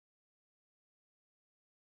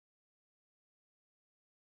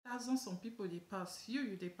Thousands of people they pass.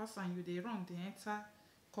 You they pass and you they run, they enter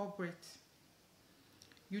corporate.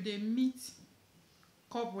 You they meet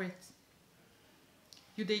corporate.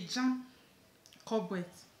 You they jam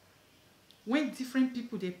corporate. When different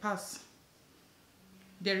people they pass,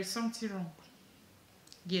 there is something wrong.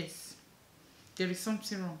 Yes, there is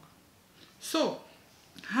something wrong. So,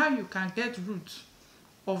 how you can get rid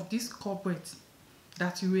of this corporate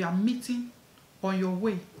that you are meeting on your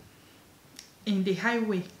way in the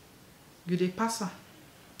highway? You dey pass am,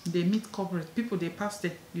 you dey meet corporate. People they pass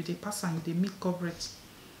there, you dey pass am, you dey meet corporate.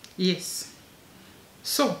 Yes.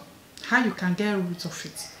 So, how you can get rid of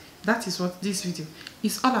it? That is what this video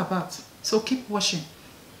is all about. So keep watching.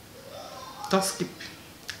 Don't skip.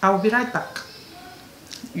 I will be right back.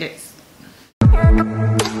 Yes.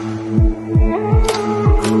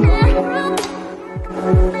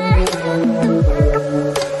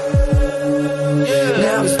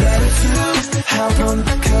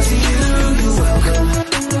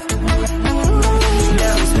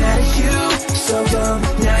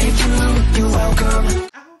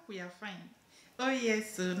 Oh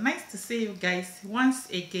yes, so nice to see you guys once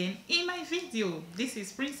again in my video. This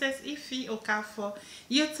is Princess Ife Okafor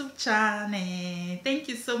YouTube channel. Thank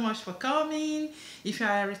you so much for coming. If you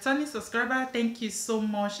are a returning subscriber, thank you so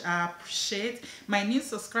much. I appreciate my new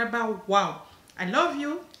subscriber. Wow, I love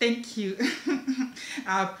you. Thank you.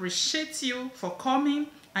 I appreciate you for coming,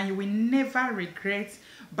 and you will never regret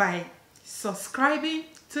by subscribing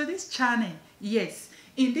to this channel. Yes,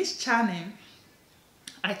 in this channel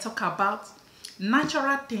I talk about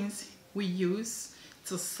natural things we use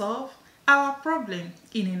to solve our problem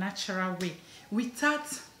in a natural way without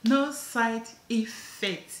no side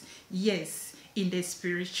effects. Yes, in the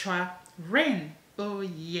spiritual realm. Oh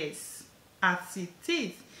yes, as it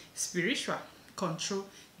is, spiritual control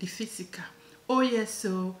the physical. Oh yes,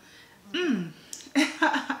 so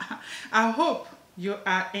I hope you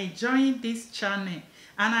are enjoying this channel,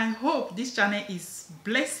 and I hope this channel is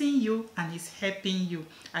blessing you and is helping you.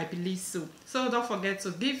 I believe so. So don't forget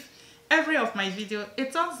to give every of my video a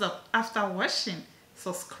thumbs up after watching.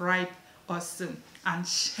 Subscribe also, and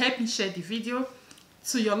help me share the video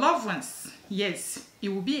to your loved ones. Yes, it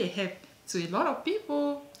will be a help to a lot of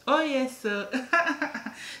people. Oh yes.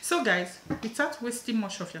 So guys, without wasting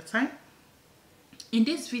much of your time, in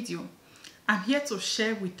this video I'm here to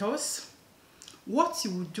share with us what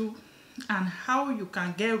you will do and how you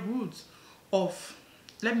can get rid of,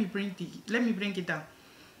 let me bring it down,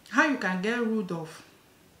 how you can get rid of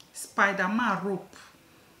Spider-Man rope.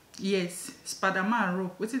 Yes, Spider-Man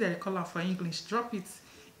rope. What is they call it for English? Drop it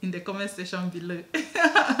in the comment section below.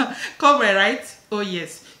 Cobweb, right? Oh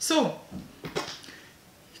yes. So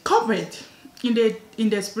cobweb in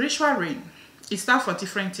the spiritual realm, it stands for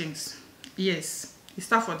different things. Yes, it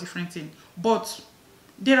stands for different things. But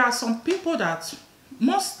there are some people that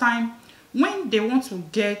most time when they want to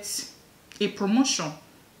get a promotion,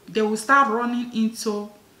 they will start running into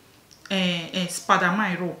a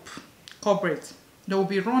Spider-Man rope, cobweb. They will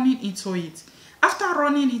be running into it. After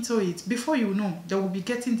running into it, before you know, they will be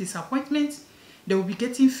getting disappointment, they will be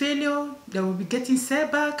getting failure, they will be getting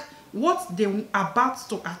setback. What they are about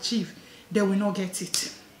to achieve, they will not get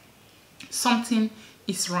it. Something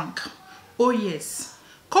is wrong. Oh yes.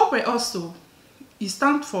 Cobweb also, it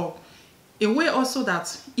stands for a way also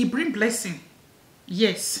that it brings blessing.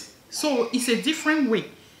 Yes, so it's a different way.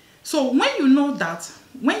 So when you know that,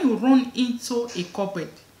 when you run into a cobweb,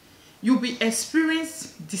 you'll be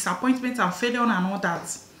experience disappointment and failure and all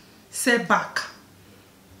that, setback.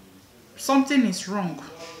 Something is wrong.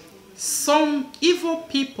 Some evil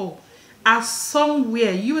people are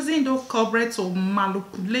somewhere using those cobwebs to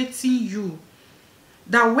manipulating you,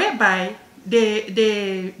 that whereby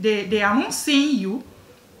they are not seeing you.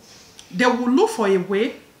 They will look for a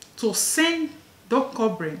way to send the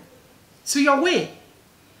cobweb to your way.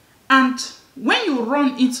 And when you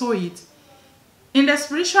run into it, in the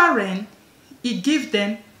spiritual realm, it gives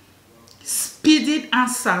them speedy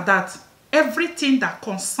answer that everything that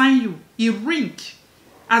concerns you, it ring,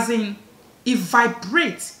 as in it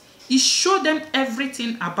vibrates. It shows them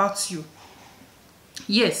everything about you.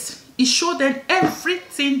 Yes, it shows them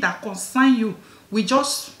everything that concerns you will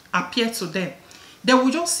just appear to them. They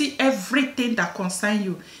will just see everything that concerns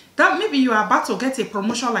you. That maybe you are about to get a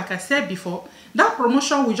promotion, like I said before. That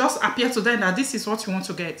promotion will just appear to them that this is what you want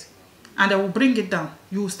to get. And they will bring it down.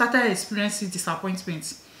 You will start experiencing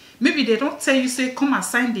disappointments. Maybe they don't tell you, say, come and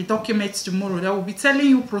sign the documents tomorrow. They will be telling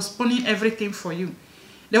you, postponing everything for you.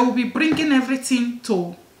 They will be bringing everything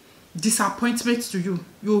to disappointment to you.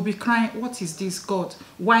 You will be crying, what is this, God?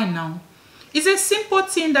 Why now? It's a simple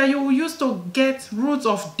thing that you will use to get rid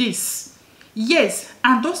of this. Yes,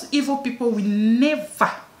 and those evil people will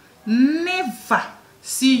never, never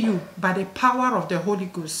see you by the power of the Holy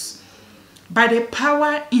Ghost, by the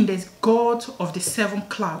power in the God of the seven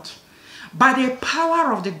cloud, by the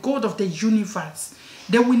power of the God of the universe.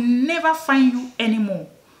 They will never find you anymore.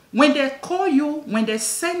 When they call you, when they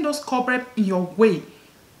send those cobwebs in your way,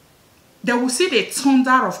 they will see the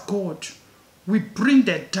thunder of God. We bring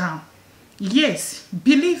them down. Yes,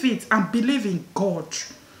 believe it and believe in God.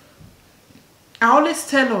 I always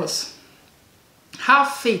tell us,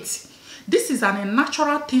 have faith. This is an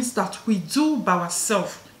unnatural thing that we do by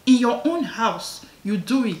ourselves. In your own house, you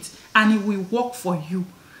do it and it will work for you.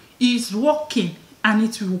 It is working and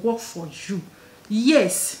it will work for you.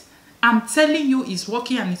 Yes, I'm telling you it's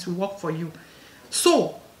working and it will work for you.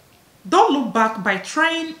 So, don't look back by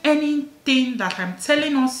trying anything that I'm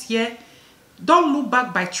telling us here. Don't look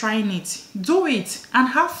back by trying it. Do it and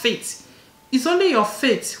have faith. It's only your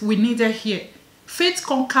faith we needed here. Faith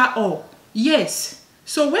conquer all. Yes.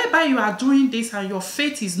 So whereby you are doing this and your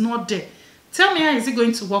faith is not there, tell me how is it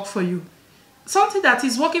going to work for you? Something that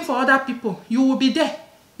is working for other people, you will be there.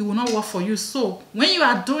 It will not work for you. So when you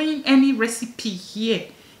are doing any recipe here,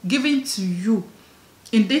 given to you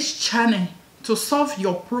in this channel to solve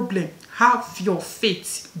your problem, have your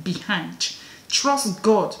faith behind. Trust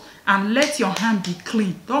God and let your hand be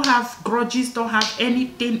clean. Don't have grudges. Don't have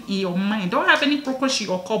anything in your mind. Don't have any prokoshi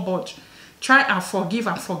or cupboard. Try and forgive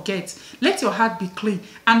and forget. Let your heart be clean.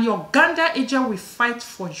 And your Ganda angel will fight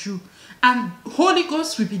for you. And Holy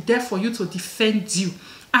Ghost will be there for you to defend you.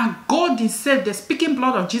 And God himself, the speaking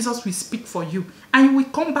blood of Jesus, will speak for you. And you will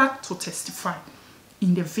come back to testify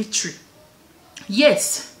in the victory.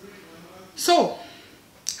 Yes. So,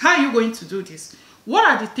 how are you going to do this? What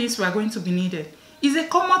are the things we are going to be needed? It's a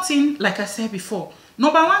common thing, like I said before.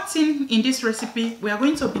 Number one thing in this recipe, we are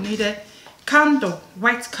going to be needed candle,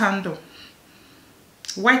 white candle.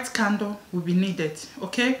 White candle will be needed,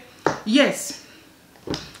 okay? Yes.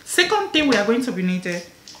 Second thing we are going to be needed,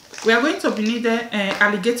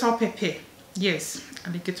 alligator pepper. Yes,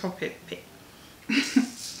 alligator pepper.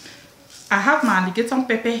 I have my alligator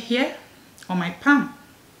pepper here on my pan.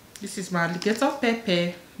 This is my alligator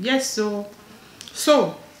pepper. Yes,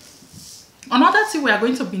 so another thing we are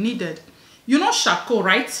going to be needed, you know charcoal,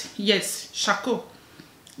 right? Yes, charcoal.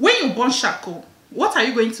 When you burn charcoal, what are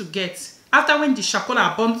you going to get? After when the charcoal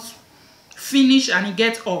are burnt, finish and it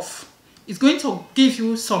gets off, it's going to give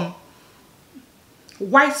you some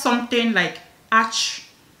white something like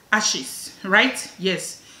ashes, right?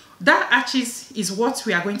 Yes, that ashes is what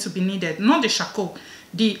we are going to be needed, not the charcoal.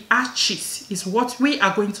 The ashes is what we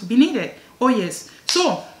are going to be needed. Oh yes,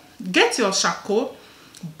 so get your charcoal,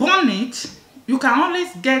 burn it. You can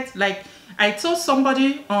always get, like I told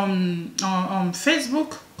somebody on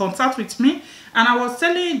Facebook, contact with me, and I was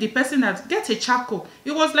telling the person that get a charcoal.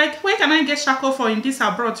 It was like, where can I get charcoal for in this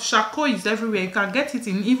abroad? Charcoal is everywhere. You can get it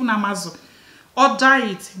in even Amazon. Order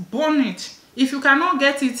it, burn it. If you cannot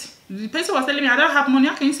get it, the person was telling me, I don't have money.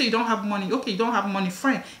 How can you say you don't have money? Okay, you don't have money,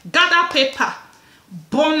 fine. Gather paper,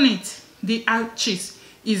 burn it. The ashes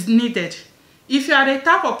is needed. If you are the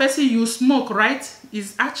type of person you smoke, right,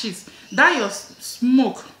 is ashes. That your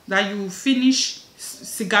smoke that you finish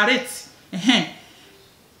cigarettes.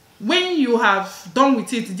 When you have done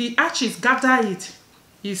with it, the ashes, gather it,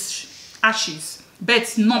 is ashes.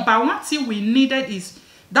 But number one thing we needed is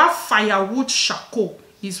that firewood charcoal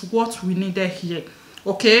is what we needed here.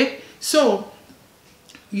 Okay, so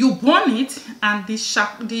you burn it, and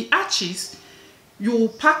the ashes, you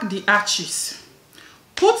pack the ashes,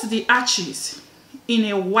 put the ashes in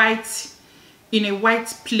a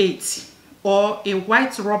white plate or a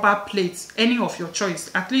white rubber plate, any of your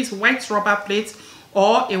choice. At least white rubber plate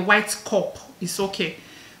or a white cup is okay.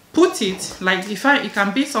 Put it like, it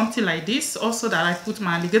can be something like this. Also that I put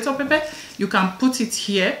my alligator pepper, you can put it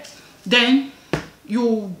here. Then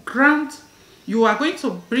you are going to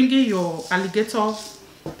bring in your alligator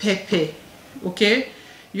pepper. Okay,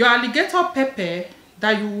 your alligator pepper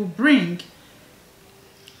that you will bring,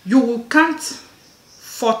 you will count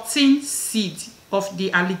 14 seeds of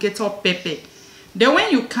the alligator pepper. Then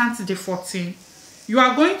when you count the 14, you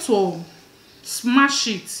are going to smash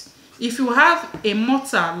it. If you have a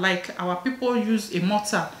mortar, like our people use a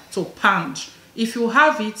mortar to pound, if you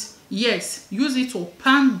have it, yes, use it to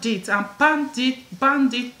pound it, and pound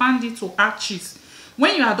it to ashes.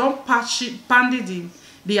 When you are done pounding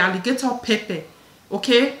the alligator pepper,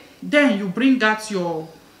 okay, then you bring out your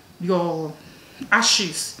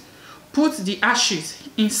ashes, put the ashes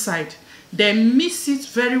inside, then mix it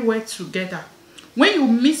very well together. When you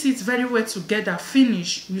mix it very well together,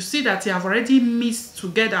 finish, you see that you have already mixed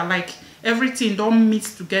together, like everything don't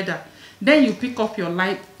mix together. Then you pick up your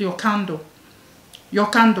light, your candle.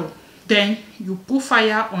 Then you put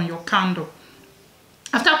fire on your candle.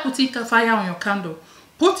 After putting fire on your candle,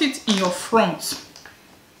 put it in your front.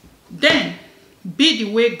 Then be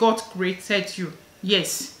the way God created you.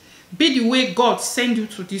 Yes, be the way God sent you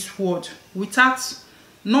to this world, without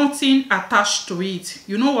nothing attached to it.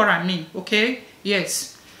 You know what I mean? Okay?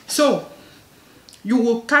 Yes. So you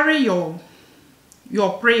will carry your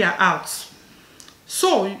prayer out.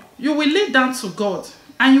 So you will lay down to God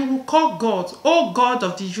and you will call God, oh God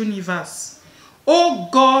of the universe, oh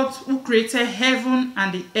God who created heaven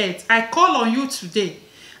and the earth. I call on you today.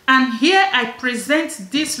 And here I present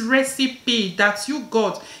this recipe that you,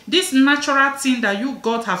 God, this natural thing that you,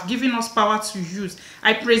 God, have given us power to use.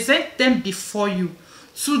 I present them before you.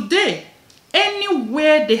 Today,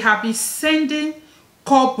 anywhere they have been sending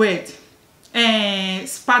cobweb,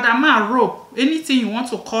 Spider-Man rope, anything you want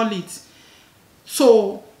to call it,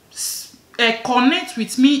 so connect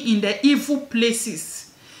with me in the evil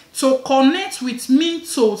places. So connect with me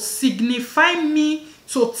to signify me,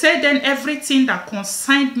 to tell them everything that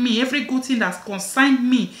concerned me, every good thing that concerned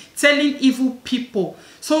me, telling evil people.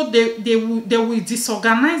 So they will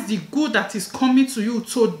disorganize the good that is coming to you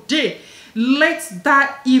today. Let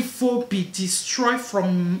that evil be destroyed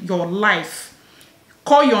from your life.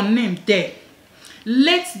 Call your name there.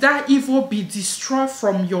 Let that evil be destroyed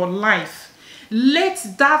from your life.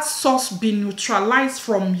 Let that source be neutralized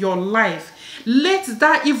from your life. Let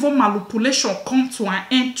that evil manipulation come to an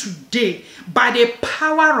end today by the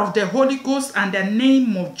power of the Holy Ghost and the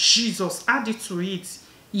name of Jesus. Add it to it.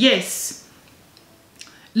 Yes.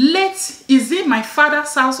 Is it my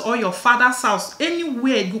father's house or your father's house?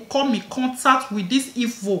 Anywhere you come in contact with this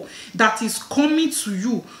evil that is coming to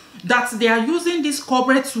you, that they are using this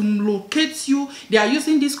cobweb to locate you, they are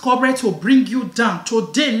using this cobweb to bring you down.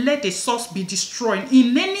 Today, let the source be destroyed.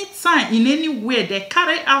 In any time, in any way, they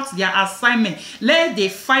carry out their assignment. Let the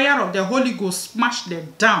fire of the Holy Ghost smash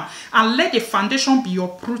them down. And let the foundation be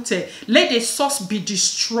uprooted. Let the source be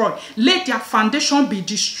destroyed. Let their foundation be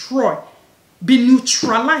destroyed. Be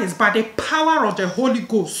neutralized by the power of the Holy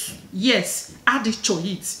Ghost. Yes, add it to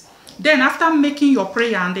it. Then after making your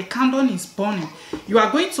prayer and the candle is burning, you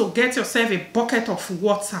are going to get yourself a bucket of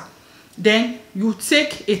water. Then you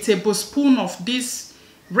take a tablespoon of this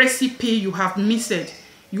recipe you have mixed.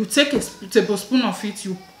 You take a tablespoon of it,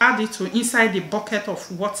 you add it to inside the bucket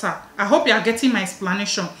of water. I hope you are getting my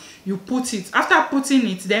explanation. You put it. After putting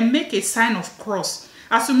it, then make a sign of cross.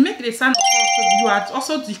 As you make the sign of cross, you are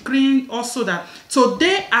also decreeing also that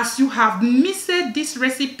today, as you have mixed this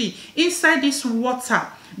recipe inside this water,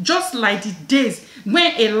 just like the days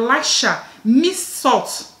when Elisha mixed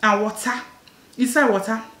salt and water inside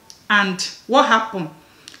water, and what happened?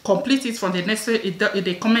 Complete it from the next in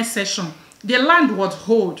the comment section. The land was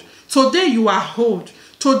whole. Today you are whole.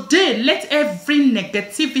 Today, let every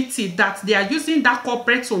negativity that they are using that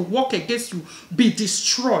corporate to work against you be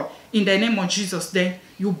destroyed in the name of Jesus. Then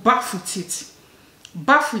you bath with it.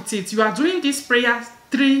 Bath with it. You are doing this prayer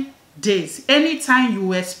 3 days. Anytime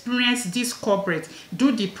you experience this corporate,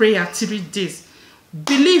 do the prayer 3 days.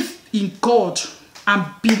 Believe in God and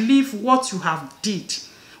believe what you have did,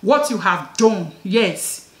 what you have done.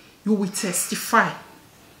 Yes, you will testify.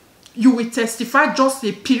 You will testify just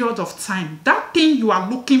a period of time. That thing you are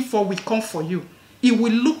looking for will come for you. It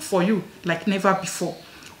will look for you like never before.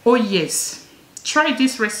 Oh yes, try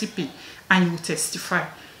this recipe and you will testify.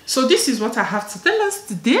 So this is what I have to tell us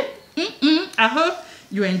today. I hope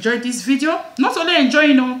you enjoyed this video. Not only enjoy,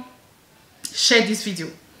 you know, share this video,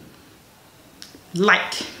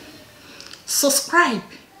 like, subscribe,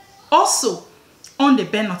 also on the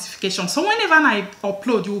bell notification. So whenever I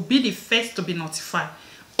upload, you will be the first to be notified.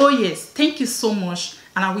 Oh yes, thank you so much,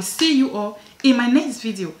 and I will see you all in my next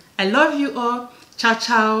video. I love you all. Ciao,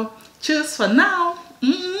 ciao. Cheers for now.